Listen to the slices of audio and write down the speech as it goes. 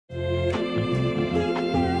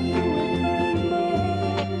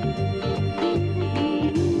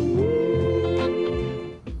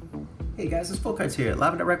Fultoncards here,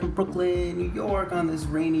 live and direct from Brooklyn, New York on this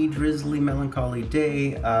rainy, drizzly, melancholy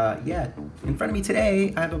day. In front of me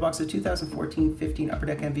today, I have a box of 2014-15 Upper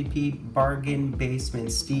Deck MVP Bargain Basement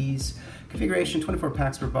Steez. Configuration 24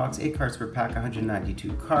 packs per box, 8 cards per pack,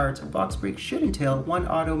 192 cards. A box break should entail 1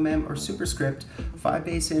 auto mem or superscript, 5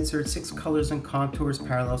 base inserts, 6 colors and contours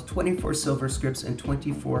parallels, 24 silver scripts, and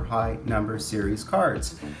 24 high number series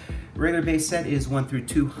cards. Regular base set is 1 through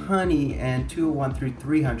 2 honey, and 201 through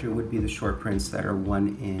 300 would be the short prints that are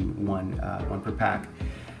one per pack.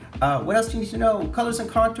 What else do you need to know? Colors and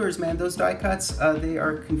contours, man. Those die cuts, they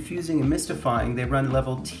are confusing and mystifying. They run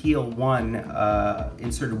level teal 1,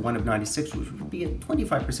 inserted 1 of 96, which would be a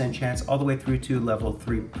 25% chance, all the way through to level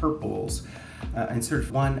 3 purples. Insert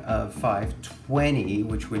 1 of 520,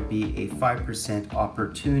 which would be a 5%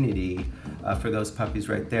 opportunity for those puppies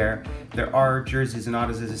right there. There are jerseys and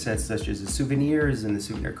autos, as I said, such as the souvenirs and the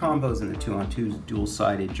souvenir combos and the 2-on-2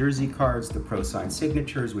 dual-sided jersey cards, the pro sign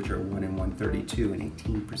signatures, which are 1 in 132 and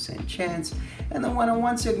 18% chance, and the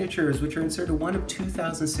 1-on-1 signatures, which are inserted 1 of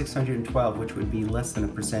 2,612, which would be less than a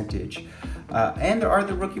percentage. And there are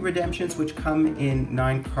the rookie redemptions, which come in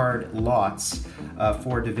 9-card lots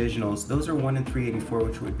for divisionals. Those are 1 in 384,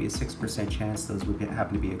 which would be a 6% chance. Those would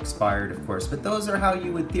happen to be expired, of course. But those are how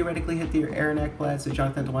you would theoretically hit the Aaron Ekblads, the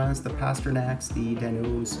Jonathan Dwans, the Pasternaks, the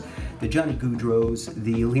Danos, the Johnny Gaudreaus,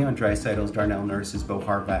 the Leon Draisaitl's, Darnell Nurses, Bo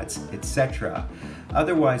Harvats, etc.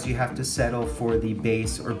 Otherwise, you have to settle for the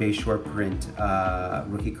base or base short print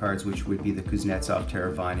rookie cards, which would be the Kuznetsov,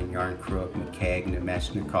 Teravainen, Yarncrook, McKegg,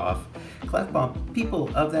 Nemeshnikov, Clefbaum, people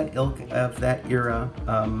of that ilk, of that era.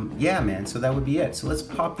 Yeah, man, so that would be it. So let's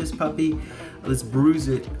pop this puppy. Let's bruise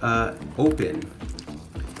it open.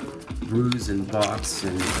 Bruise and box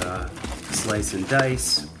and slice and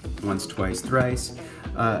dice. Once, twice, thrice.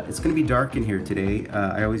 It's going to be dark in here today.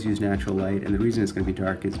 I always use natural light, and the reason it's going to be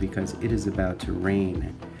dark is because it is about to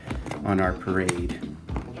rain on our parade.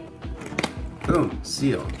 Boom,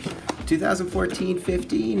 seal.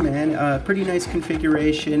 2014-15, man. Pretty nice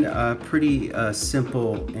configuration, pretty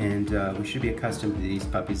simple, and we should be accustomed to these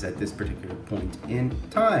puppies at this particular point in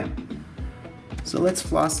time. So let's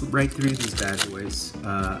floss right through these bad boys.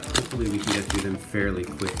 Hopefully we can get through them fairly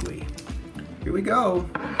quickly. Here we go.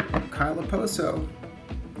 Kyle Oposo,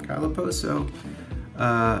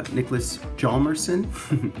 Nicholas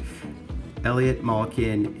Hjalmarsson, Elliot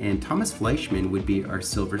Malkin, and Thomas Fleischman would be our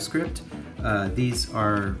silver script. These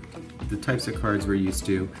are the types of cards we're used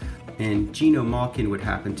to, and Gino Malkin would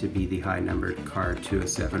happen to be the high numbered card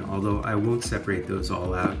 207, although I won't separate those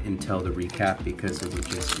all out until the recap because it would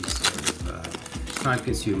just be sort of time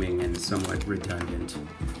consuming and somewhat redundant.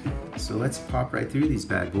 So let's pop right through these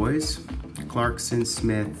bad boys. Clarkson,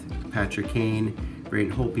 Smith, Patrick Kane,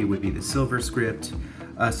 Braden Holtby would be the silver script.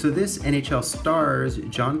 So this NHL stars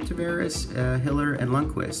John Tavares, Hiller, and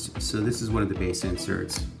Lundqvist. So this is one of the base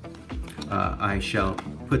inserts. I shall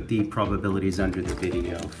put the probabilities under the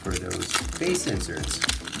video for those base inserts.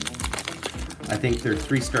 I think their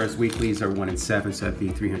 3 stars weeklies are 1 in 7, so that'd be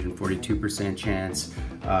 342% chance.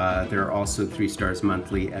 There are also 3 stars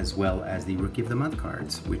monthly, as well as the Rookie of the Month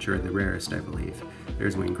cards, which are the rarest, I believe.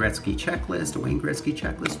 There's Wayne Gretzky checklist, a Wayne Gretzky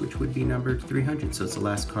checklist, which would be numbered 300, so it's the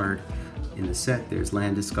last card in the set. There's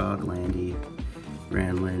Landeskog, Landy,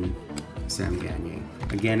 Granlund, Sam Gagner.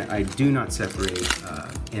 Again, I do not separate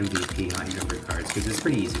MVP high numbered cards because it's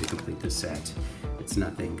pretty easy to complete this set. It's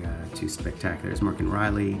nothing too spectacular. There's Morgan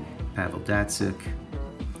Riley, Pavel Datsyuk,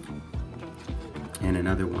 and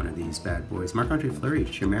another one of these bad boys, Marc-Andre Fleury,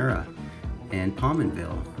 Chimera, and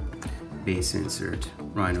Pominville. Base insert,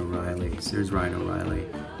 Ryan O'Reilly. So there's Ryan O'Reilly,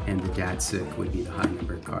 and the Datsyuk would be the high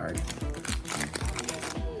numbered card.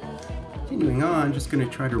 Continuing on, just going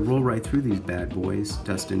to try to roll right through these bad boys.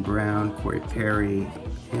 Dustin Brown, Corey Perry,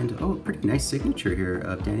 and oh, pretty nice signature here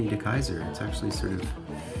of Danny DeKaiser. It's actually sort of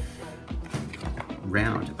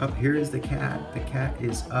round. Up here is the cat. The cat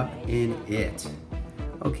is up in it.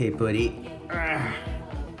 Okay, buddy.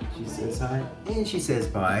 She says hi, and she says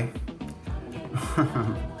bye.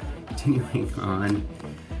 Continuing on,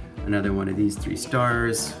 another one of these 3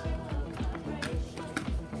 stars.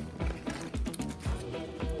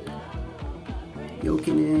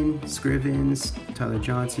 Jokinen, Scrivens, Tyler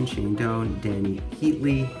Johnson, Shane Doan, Danny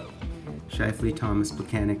Heatley, Shifley, Thomas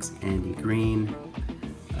Plekanec, Andy Green.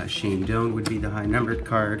 Shane Doan would be the high numbered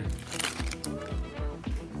card.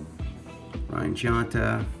 Ryan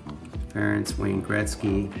Jonta, Ference, Wayne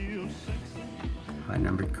Gretzky, high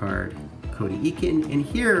numbered card. Cody Eakin, and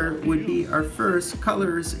here would be our first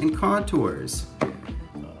colors and contours.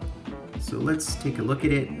 So let's take a look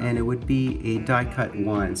at it, and it would be a die cut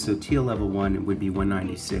 1. So teal level 1 would be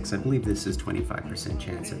 196. I believe this is 25%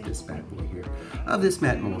 chance at this bad boy here of this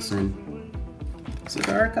Matt Molson. So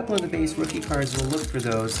there are a couple of the base rookie cards. We'll look for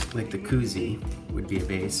those, like the koozie would be a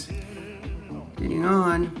base. Getting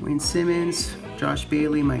on, Wayne Simmons, Josh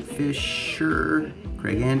Bailey, Mike Fisher,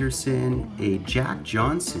 Craig Anderson, a Jack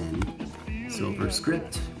Johnson silver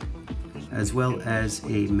script, as well as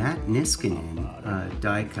a Matt Niskanen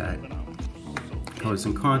die cut. Colors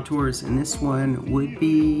and contours, and this one would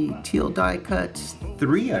be teal die cut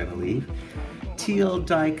 3, I believe. Teal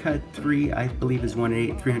die cut 3, I believe, is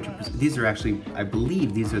 1/8, 300%. These are actually, I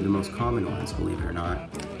believe these are the most common ones, believe it or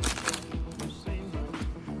not.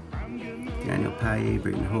 Daniel Paye,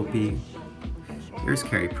 Brayton Hopi. Here's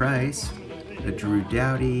Carey Price, a Drew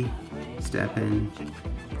Doughty, Stepan,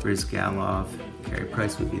 Briz Galov. Carey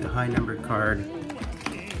Price would be the high numbered card.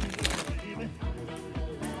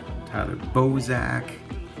 Tyler Bozak,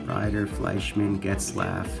 Ryder, Fleischman,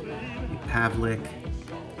 Getzlaff, Pavlik,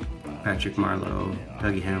 Patrick Marleau,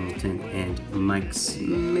 Dougie Hamilton, and Mike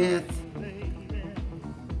Smith.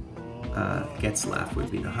 Getzlaff would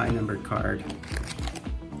be the high numbered card.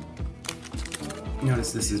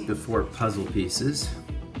 Notice this is before puzzle pieces.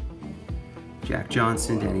 Jack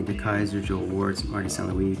Johnson, Danny DeKaiser, Joel Ward, Marty St.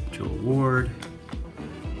 Louis, Joel Ward,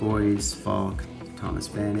 Boys, Falk, Thomas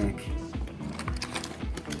Vanek,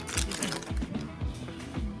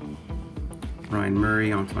 Ryan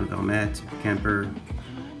Murray, Antoine Valmet, Kemper,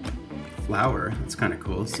 Flower, that's kind of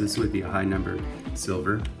cool. So this would be a high numbered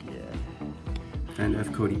silver. And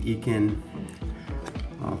of Cody Eakin.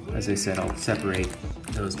 Well, as I said, I'll separate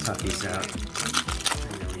those puppies out in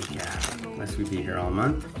the recap, lest we be here all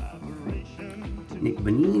month. Nick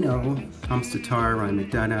Bonino, Tom Statar, Ryan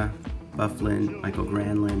McDonough, Bufflin, Michael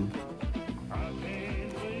Granlund,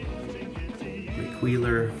 Rick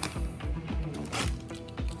Wheeler,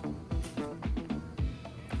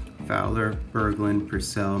 Fowler, Berglund,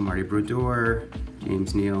 Purcell, Marty Brodeur,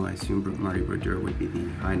 James Neal. I assume Marty Brodeur would be the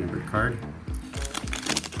high numbered card.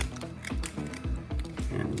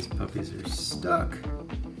 And these puppies are stuck.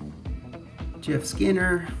 Jeff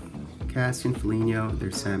Skinner, Cassian Foligno,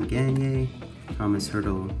 there's Sam Gagner, Thomas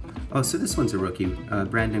Hertel. Oh, so this one's a rookie.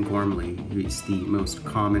 Brandon Gormley, he's the most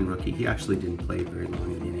common rookie. He actually didn't play very long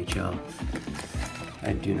in the NHL,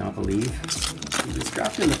 I do not believe. He was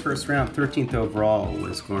drafted in the first round, 13th overall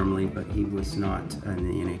was Gormley, but he was not in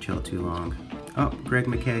the NHL too long. Oh, Greg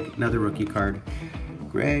McKegg, another rookie card.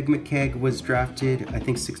 Greg McKegg was drafted, I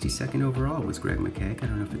think 62nd overall was Greg McKegg. I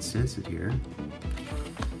don't know if it says it here.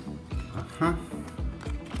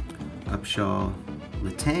 Upshaw,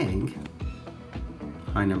 Letang,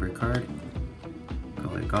 high number card.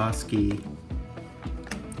 Goligoski.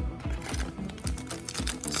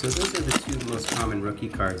 So those are the two most common rookie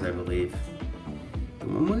cards, I believe. The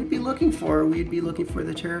one we'd be looking for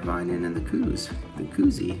the Teravainen and the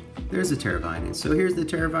koozie. There's a Teravainen. So here's the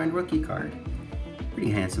Teravainen rookie card. Pretty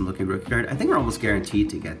handsome looking rookie card. I think we're almost guaranteed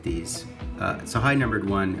to get these. It's a high numbered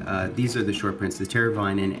one. These are the short prints. The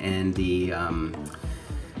Teravainen and the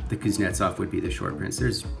Kuznetsov would be the short prints.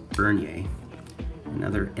 There's Bernier.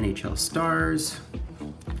 Another NHL Stars.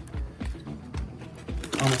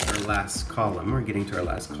 Almost our last column. We're getting to our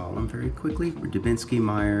last column very quickly. We're Dubinsky,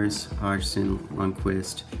 Myers, Hodgson,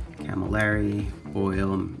 Lundqvist, Camilleri,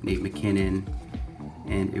 Boyle, Nate McKinnon,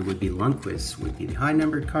 and it would be Lundqvist would be the high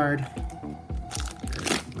numbered card.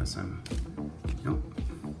 Unless I'm, nope.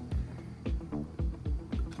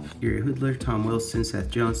 Yuri Hoodler, Tom Wilson,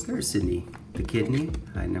 Seth Jones. There's Sidney the Kidney,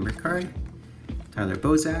 high numbered card. Tyler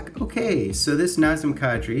Bozak. Okay, so this Nazem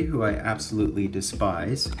Kadri, who I absolutely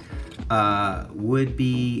despise, would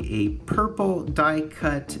be a purple die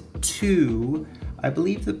cut 2. I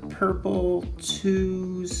believe the purple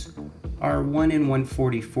 2s are 1 in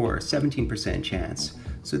 144, 17% chance.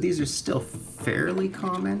 So these are still fairly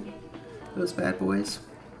common, those bad boys.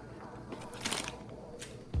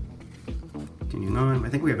 Continuing on, I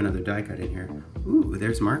think we have another die cut in here. Ooh,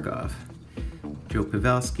 there's Markov. Joe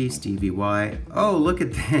Pavelski, Stevie Y. Oh, look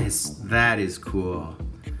at this. That is cool.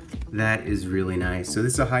 That is really nice. So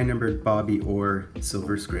this is a high numbered Bobby Orr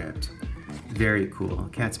silver script. Very cool.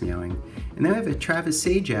 Cat's meowing. And then we have a Travis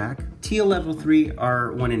Sajak. Teal level 3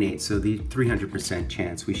 are 1 in 8, so the 300%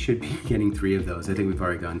 chance. We should be getting 3 of those. I think we've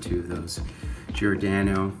already gotten 2 of those.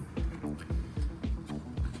 Giordano.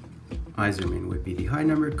 Yzerman would be the high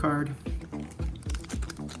numbered card.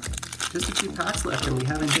 Just a few packs left and we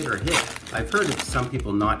haven't hit our hit. I've heard of some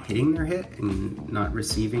people not hitting their hit and not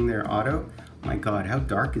receiving their auto. My God, how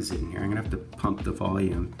dark is it in here? I'm gonna have to pump the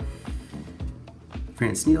volume.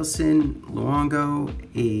 Frans Nielsen, Luongo,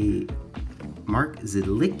 a Mark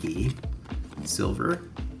Zidlicki, silver.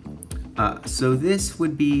 So this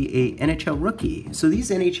would be a NHL rookie. So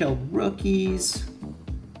these NHL rookies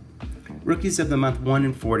of the month 1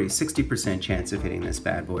 in 40, 60% chance of hitting this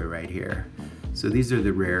bad boy right here. So these are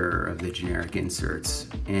the rarer of the generic inserts,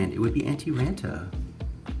 and it would be Anti-Ranta.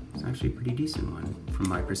 It's actually a pretty decent one from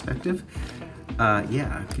my perspective.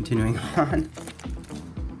 Yeah, continuing on.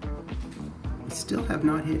 We still have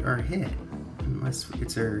not hit our hit. Unless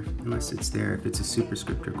it's there, if it's a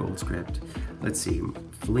superscript or gold script. Let's see,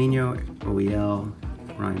 Foligno, OEL,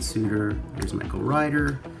 Ryan Suter, there's Michael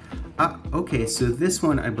Ryder. Okay, so this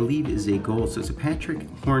one I believe is a gold, so it's a Patrick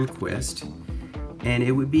Hornquist, and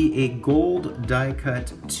it would be a gold die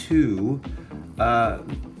cut 2.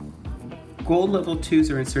 Gold level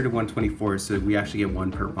 2s are inserted 124, so we actually get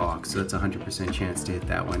 1 per box, so that's a 100% chance to hit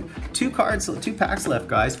that one. 2 packs left,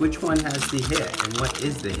 guys. Which one has the hit, and what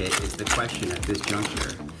is the hit is the question at this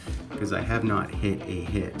juncture, because I have not hit a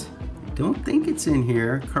hit. I don't think it's in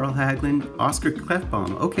here. Carl Hagelin, Oscar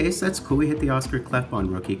Klefbom. Okay, so that's cool. We hit the Oscar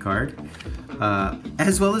Klefbom rookie card,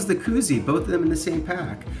 as well as the koozie, both of them in the same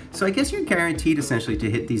pack. So I guess you're guaranteed essentially to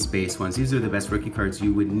hit these base ones. These are the best rookie cards.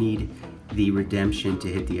 You would need the redemption to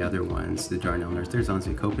hit the other ones, the Darnell Nurse. There's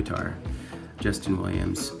Anze Kopitar, Justin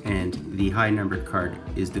Williams, and the high numbered card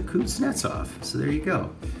is the Kuznetsov. So there you go.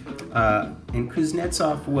 And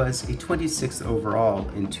Kuznetsov was a 26th overall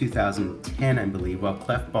in 2010, I believe, while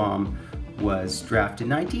Klefbom was drafted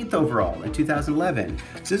 19th overall in 2011. So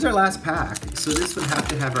this is our last pack. So this would have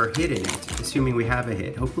to have our hit in it, assuming we have a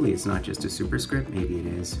hit. Hopefully it's not just a superscript. Maybe it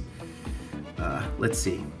is. Let's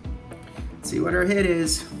see. Let's see what our hit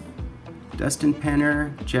is. Dustin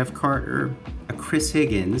Penner, Jeff Carter, a Chris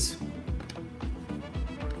Higgins.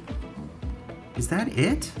 Is that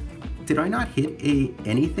it? Did I not hit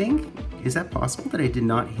anything? Is that possible that I did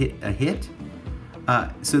not hit a hit?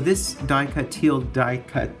 So this die cut teal die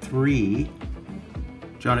cut 3,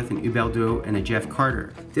 Jonathan Huberdeau and a Jeff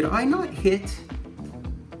Carter. Did I not hit?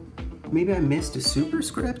 Maybe I missed a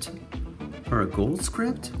superscript or a gold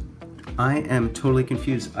script? I am totally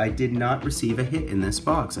confused. I did not receive a hit in this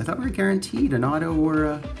box. I thought we were guaranteed an auto or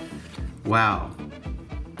a... Wow.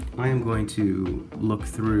 I am going to look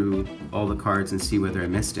through all the cards and see whether I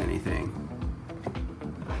missed anything.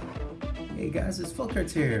 Hey guys, it's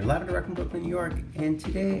Fultoncards here, live at the in Brooklyn, New York, and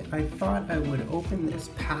today I thought I would open this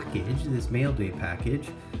package, this mail day package,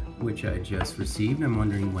 which I just received. I'm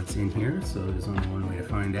wondering what's in here, so there's only one way to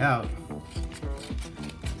find out.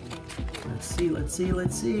 Let's see.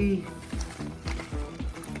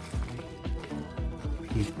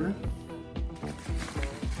 Paper.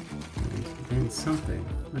 And something.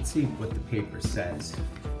 Let's see what the paper says.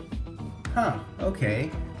 Huh, okay.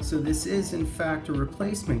 So this is in fact a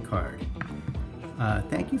replacement card.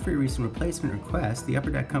 Thank you for your recent replacement request. The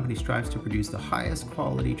Upper Deck Company strives to produce the highest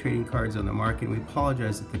quality trading cards on the market. We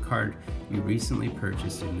apologize that the card you recently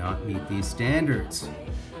purchased did not meet these standards.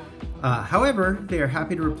 However, they are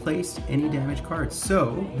happy to replace any damaged cards.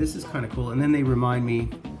 So this is kind of cool. And then they remind me,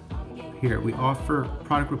 here, we offer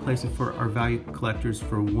product replacement for our value collectors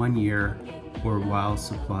for 1 year or while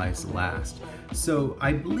supplies last. So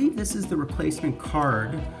I believe this is the replacement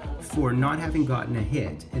card for not having gotten a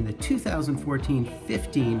hit in the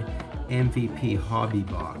 2014-15 MVP hobby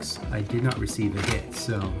box. I did not receive a hit,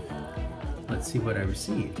 so let's see what I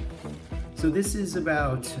received. So this is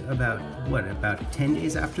about 10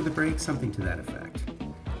 days after the break, something to that effect.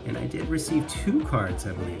 And I did receive 2 cards,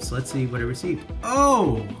 I believe. So let's see what I received.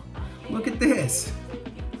 Oh, look at this.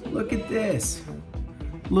 Look at this.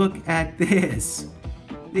 Look at this.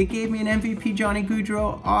 They gave me an MVP Johnny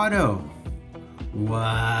Gaudreau auto.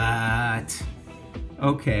 What?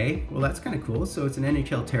 Okay, well that's kind of cool. So it's an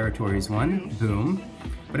NHL Territories one, boom.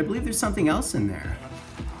 But I believe there's something else in there.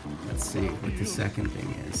 Let's see what the second thing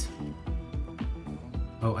is.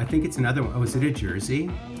 Oh, I think it's another one. Oh, is it a jersey?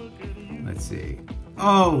 Let's see.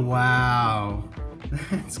 Oh, wow.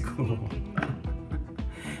 That's cool.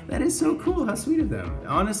 That is so cool. How sweet of them.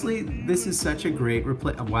 Honestly, this is such a great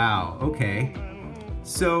replay. Wow, okay.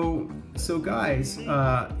 So guys,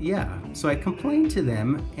 yeah, so I complained to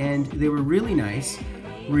them and they were really nice,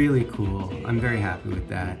 really cool. I'm very happy with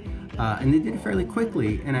that. And they did it fairly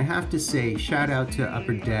quickly, and I have to say, shout out to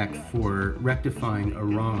Upper Deck for rectifying a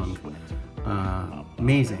wrong.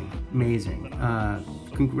 Amazing, amazing.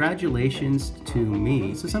 Congratulations to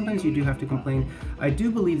me. So sometimes you do have to complain. I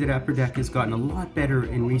do believe that Upper Deck has gotten a lot better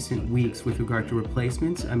in recent weeks with regard to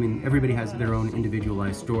replacements. I mean, everybody has their own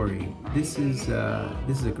individualized story. This is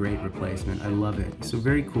a great replacement. I love it. So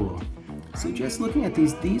very cool. So just looking at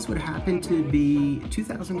these would happen to be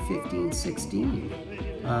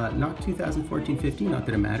 2015-16, not 2014-15, not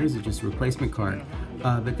that it matters, it's just a replacement card.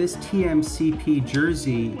 But this TMCP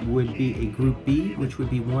jersey would be a Group B, which would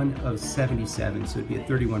be one of 77, so it'd be a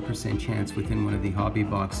 31% chance within one of the hobby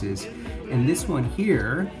boxes. And this one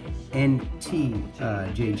here,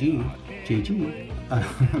 NTJG,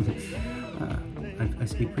 I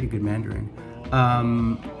speak pretty good Mandarin.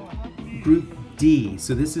 Group D.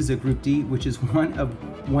 So this is a Group D, which is one of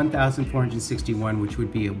 1,461, which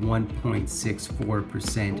would be a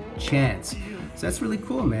 1.64% chance. So that's really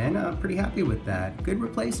cool, man. Pretty happy with that. Good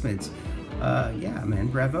replacements. Yeah, man,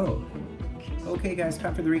 bravo. Okay, guys,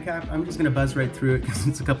 time for the recap. I'm just going to buzz right through it because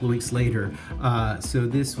it's a couple of weeks later. So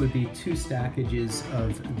this would be 2 stackages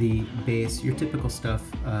of the base, your typical stuff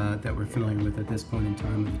that we're familiar with at this point in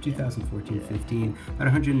time of the 2014-15. About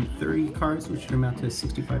 130 cards, which would amount to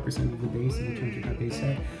 65% of the base of the 200 base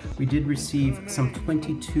set. We did receive some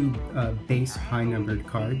 22 base high-numbered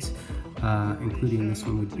cards, including this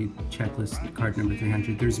one would be checklist card number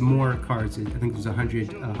 300. There's more cards. I think there's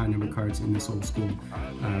 100 high-numbered cards in this old school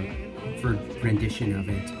for rendition of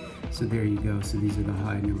it. So there you go. So these are the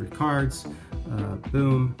high numbered cards.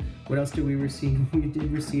 Boom. What else did we receive? We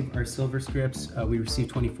did receive our silver scripts. We received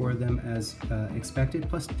 24 of them as expected,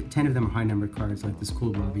 plus 10 of them are high numbered cards like this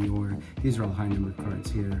cool Bobby Orr. These are all high numbered cards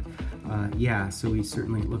here. Yeah, so we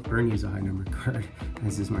certainly, look, Bernie is a high numbered card,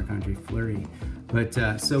 as is Marc-Andre Fleury. But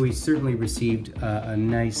so we certainly received a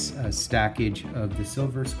nice stackage of the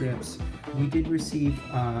silver scripts. We did receive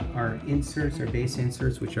our inserts, our base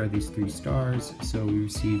inserts, which are these 3 stars. So we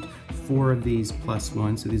received 4 of these plus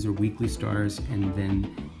 1. So these are weekly stars, and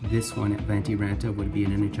then this one at Vanti Ranta would be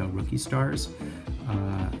an NHL rookie stars.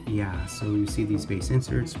 Yeah, so we see these base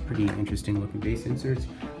inserts, pretty interesting looking base inserts.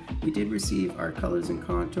 We did receive our colors and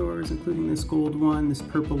contours, including this gold one, this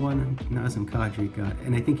purple one, and Nazem Kadri got,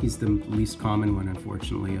 and I think he's the least common one,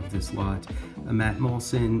 unfortunately, of this lot. Matt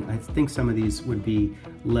Molson, I think some of these would be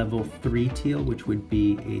level 3 teal, which would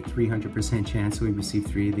be a 300% chance, so we received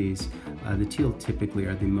 3 of these. The teal typically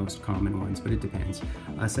are the most common ones, but it depends.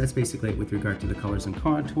 So that's basically it with regard to the colors and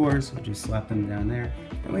contours. We'll just slap them down there.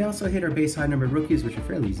 And we also hit our base high numbered rookies, which are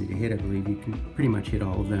fairly easy to hit, I believe. You can pretty much hit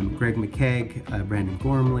all of them. Greg McKegg, Brandon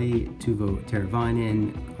Gormley, Tuvo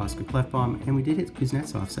Teravainen, Oscar Clefbaum, and we did hit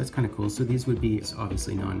Kuznetsov, so that's kind of cool. So these would be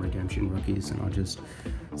obviously non-redemption rookies, and I'll just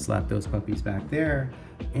slap those puppies back there.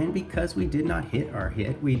 And because we did not hit our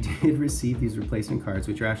hit, we did receive these replacement cards,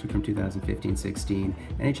 which are actually from 2015-16.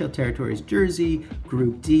 NHL Territories jersey,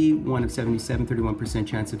 Group D, one of 77, 31%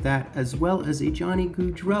 chance of that, as well as a Johnny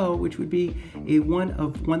Gaudreau, which would be a 1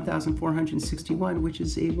 of 1,461, which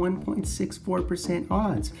is a 1.64%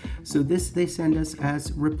 odds. So this they send us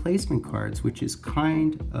as replacement cards, which is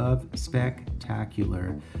kind of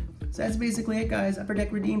spectacular. So that's basically it, guys. Upper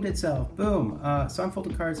Deck redeemed itself. Boom. So I'm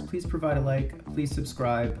Fultoncards. Please provide a like. Please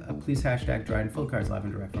subscribe. Please hashtag Dryden. Fultoncards live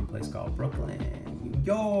and direct from a place called Brooklyn, New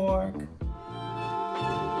York.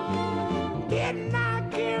 Didn't I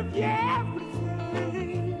give you everything?